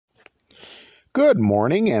Good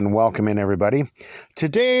morning and welcome in, everybody.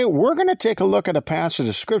 Today, we're going to take a look at a passage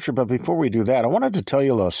of Scripture, but before we do that, I wanted to tell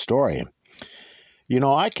you a little story.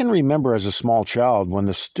 I can remember as a small child when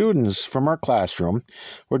the students from our classroom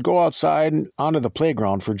would go outside onto the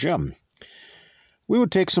playground for gym. We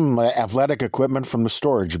would take some athletic equipment from the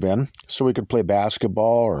storage bin so we could play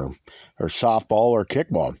basketball or softball or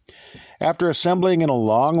kickball. After assembling in a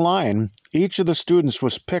long line, each of the students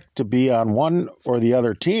was picked to be on one or the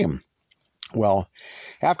other team. Well,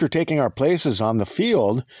 after taking our places on the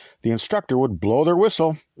field, the instructor would blow their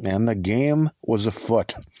whistle, and the game was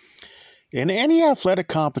afoot. In any athletic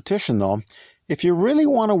competition, though, if you really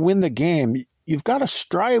want to win the game, you've got to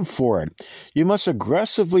strive for it. You must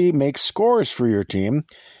aggressively make scores for your team,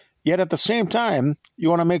 yet at the same time, you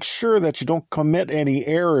want to make sure that you don't commit any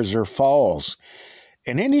errors or fouls.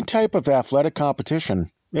 In any type of athletic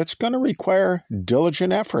competition, it's going to require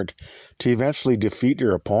diligent effort to eventually defeat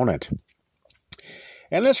your opponent.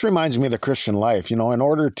 And this reminds me of the Christian life. In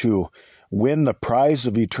order to win the prize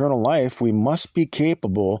of eternal life, we must be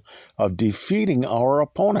capable of defeating our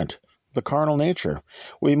opponent, the carnal nature.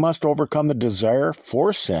 We must overcome the desire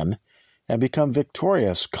for sin and become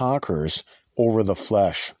victorious conquerors over the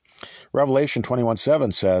flesh. Revelation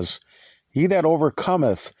 21:7 says, "He that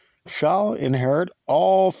overcometh shall inherit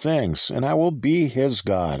all things, and I will be his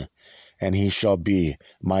God, and he shall be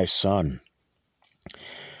my son."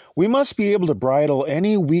 We must be able to bridle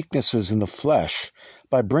any weaknesses in the flesh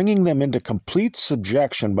by bringing them into complete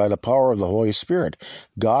subjection by the power of the Holy Spirit.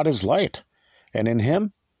 God is light, and in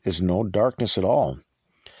him is no darkness at all.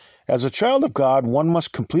 As a child of God, one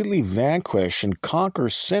must completely vanquish and conquer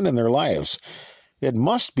sin in their lives. It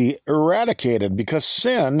must be eradicated because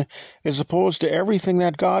sin is opposed to everything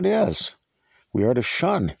that God is. We are to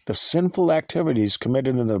shun the sinful activities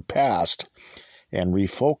committed in the past and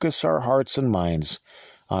refocus our hearts and minds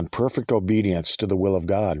on perfect obedience to the will of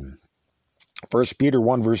God. 1 Peter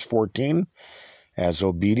 1 verse 14, "As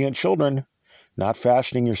obedient children, not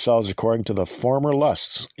fashioning yourselves according to the former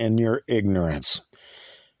lusts in your ignorance."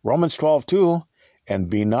 Romans 12:2, "And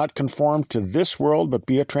be not conformed to this world, but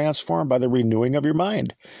be transformed by the renewing of your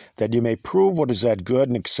mind, that you may prove what is that good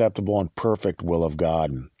and acceptable and perfect will of God."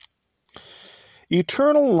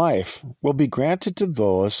 Eternal life will be granted to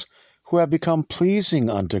those who have become pleasing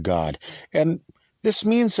unto God, and this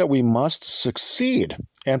means that we must succeed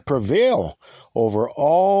and prevail over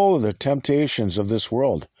all the temptations of this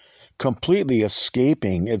world, completely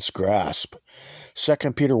escaping its grasp.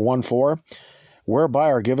 2 Peter 1:4,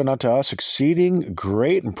 "Whereby are given unto us exceeding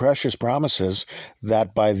great and precious promises,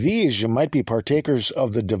 that by these you might be partakers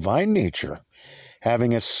of the divine nature,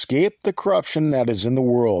 having escaped the corruption that is in the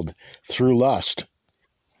world through lust."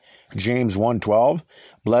 James 1:12,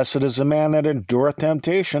 "Blessed is the man that endureth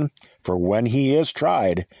temptation, for when he is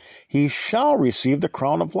tried, he shall receive the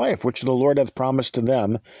crown of life, which the Lord hath promised to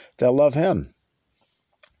them that love him."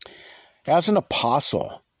 As an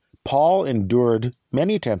apostle, Paul endured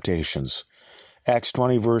many temptations. Acts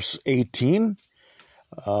 20 verse 18,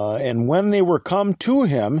 "And when they were come to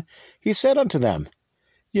him, he said unto them,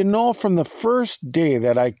 from the first day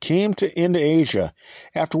that I came into Asia,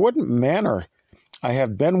 after what manner I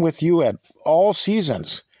have been with you at all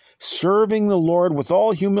seasons, serving the Lord with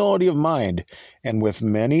all humility of mind, and with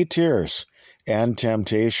many tears and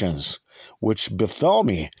temptations, which befell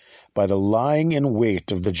me by the lying in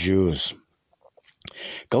wait of the Jews."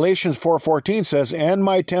 Galatians 4:14 says, "And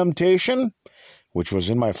my temptation, which was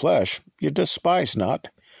in my flesh, you despised not,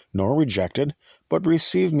 nor rejected, but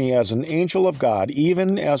received me as an angel of God,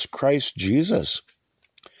 even as Christ Jesus."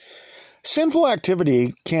 Sinful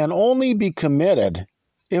activity can only be committed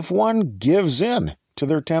if one gives in to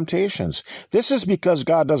their temptations. This is because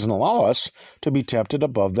God doesn't allow us to be tempted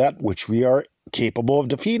above that which we are capable of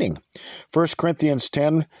defeating. 1 Corinthians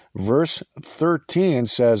 10 verse 13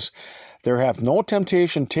 says, "There hath no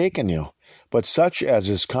temptation taken you, but such as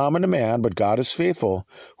is common to man, but God is faithful,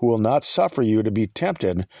 who will not suffer you to be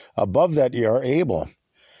tempted above that ye are able.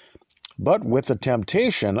 But with the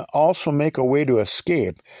temptation also make a way to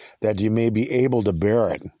escape, that you may be able to bear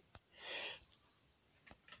it."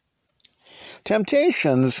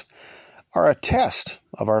 Temptations are a test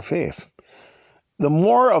of our faith. The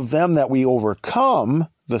more of them that we overcome,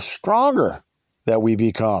 the stronger that we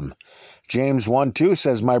become. James 1:2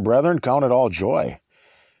 says, "My brethren, count it all joy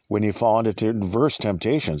when you fall into diverse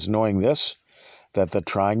temptations, knowing this, that the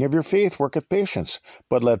trying of your faith worketh patience.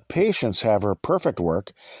 But let patience have her perfect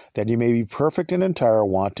work, that you may be perfect and entire,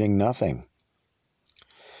 wanting nothing."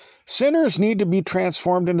 Sinners need to be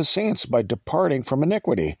transformed into saints by departing from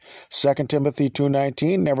iniquity. 2 Timothy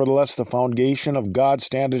 2:19, nevertheless the foundation of God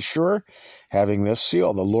standeth sure, having this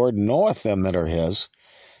seal, the Lord knoweth them that are his,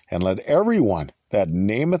 and let everyone that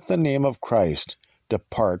nameth the name of Christ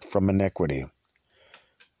depart from iniquity.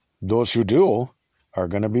 Those who do are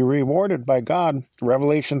going to be rewarded by God.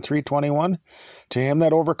 Revelation 3:21, to him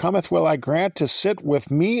that overcometh will I grant to sit with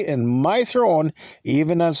me in my throne,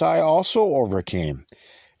 even as I also overcame,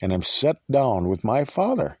 and am set down with my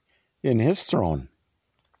Father in his throne.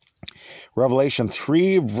 Revelation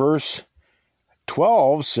 3 verse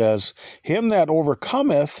 12 says, him that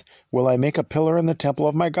overcometh will I make a pillar in the temple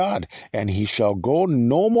of my God, and he shall go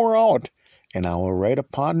no more out, and I will write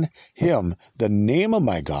upon him the name of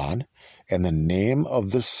my God, and the name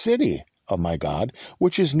of the city of my God,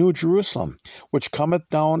 which is New Jerusalem, which cometh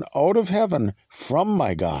down out of heaven from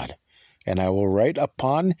my God, and I will write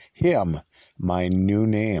upon him my new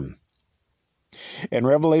name. And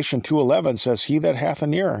Revelation 2:11 says, he that hath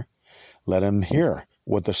an ear, let him hear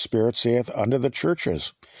what the Spirit saith unto the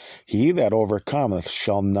churches. He that overcometh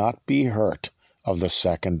shall not be hurt of the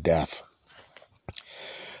second death.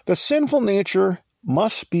 The sinful nature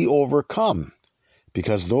must be overcome,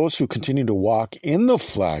 because those who continue to walk in the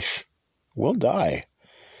flesh will die.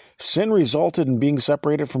 Sin resulted in being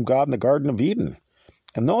separated from God in the Garden of Eden,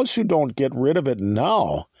 and those who don't get rid of it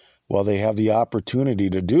now, while they have the opportunity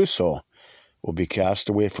to do so, will be cast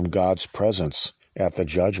away from God's presence at the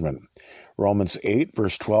judgment. Romans 8,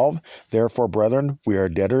 verse 12, therefore, brethren, we are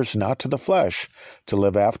debtors not to the flesh, to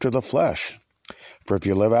live after the flesh. For if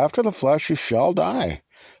you live after the flesh, you shall die.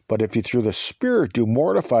 But if you through the Spirit do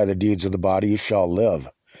mortify the deeds of the body, you shall live.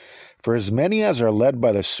 For as many as are led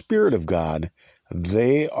by the Spirit of God,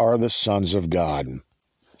 they are the sons of God.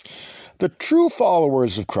 The true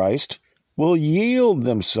followers of Christ will yield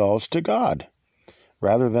themselves to God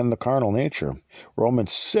rather than the carnal nature.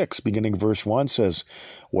 Romans 6, beginning verse 1 says,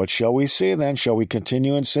 what shall we say then? Shall we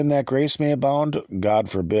continue in sin that grace may abound? God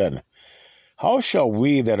forbid. How shall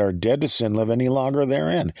we that are dead to sin live any longer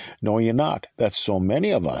therein? Know ye not that so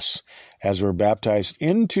many of us, as were baptized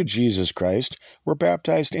into Jesus Christ, were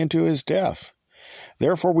baptized into his death?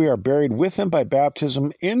 Therefore we are buried with him by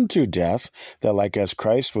baptism into death, that like as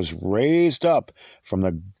Christ was raised up from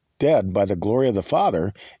the dead by the glory of the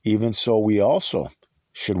Father, even so we also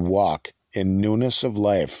should walk in newness of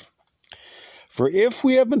life. For if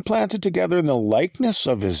we have been planted together in the likeness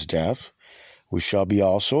of his death, we shall be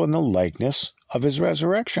also in the likeness of his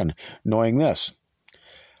resurrection, knowing this,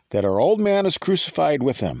 that our old man is crucified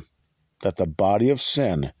with him, that the body of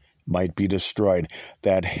sin might be destroyed,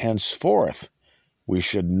 that henceforth we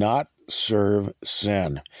should not serve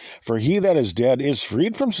sin. For he that is dead is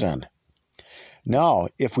freed from sin. Now,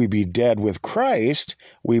 if we be dead with Christ,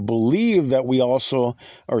 we believe that we also,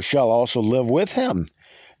 or shall also live with him,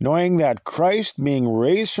 knowing that Christ, being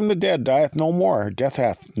raised from the dead, dieth no more, death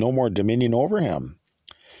hath no more dominion over him.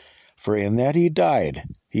 For in that he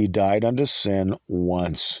died unto sin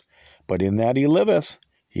once, but in that he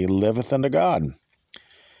liveth unto God.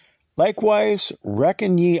 Likewise,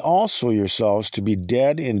 reckon ye also yourselves to be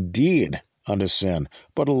dead indeed unto sin,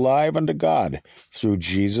 but alive unto God, through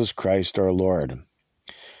Jesus Christ our Lord.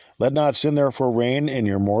 Let not sin therefore reign in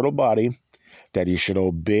your mortal body, that ye should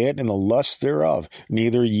obey it in the lust thereof.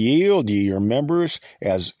 Neither yield ye your members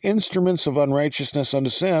as instruments of unrighteousness unto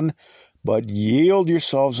sin, but yield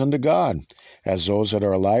yourselves unto God, as those that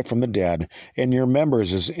are alive from the dead, and your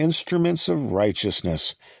members as instruments of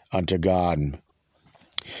righteousness unto God.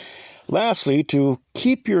 Lastly, to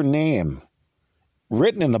keep your name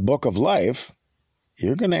written in the book of life,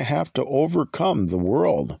 you're going to have to overcome the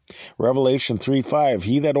world. Revelation 3:5,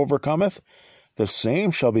 he that overcometh, the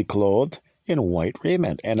same shall be clothed in white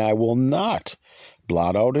raiment, and I will not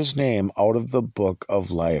blot out his name out of the book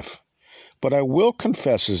of life, but I will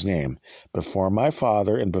confess his name before my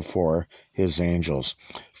Father and before his angels.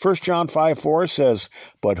 1 John 5:4 says,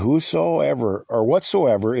 but whosoever or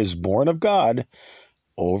whatsoever is born of God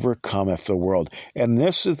overcometh the world. And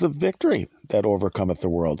this is the victory that overcometh the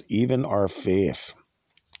world, even our faith.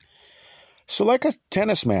 So like a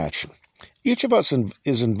tennis match, each of us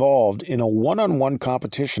is involved in a one-on-one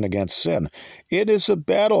competition against sin. It is a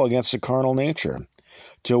battle against the carnal nature.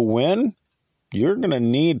 To win, you're going to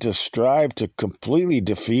need to strive to completely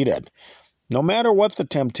defeat it. No matter what the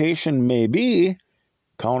temptation may be,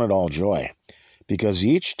 count it all joy, because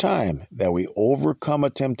each time that we overcome a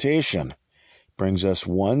temptation brings us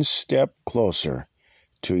one step closer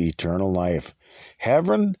to eternal life.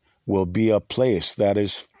 Heaven will be a place that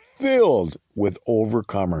is filled with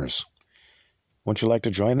overcomers. Wouldn't you like to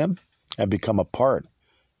join them and become a part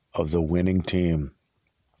of the winning team?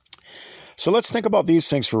 So let's think about these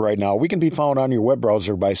things for right now. We can be found on your web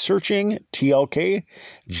browser by searching tlkjbc,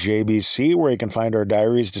 where you can find our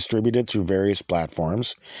diaries distributed through various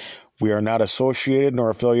platforms. We are not associated nor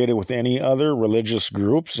affiliated with any other religious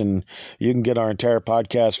groups, and you can get our entire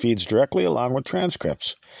podcast feeds directly along with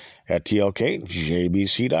transcripts at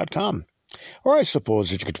tlkjbc.com. Or I suppose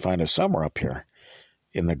that you could find us somewhere up here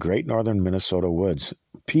in the great northern Minnesota woods.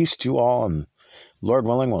 Peace to all, and Lord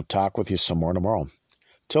willing, we'll talk with you some more tomorrow.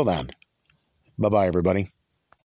 Till then, bye-bye, everybody.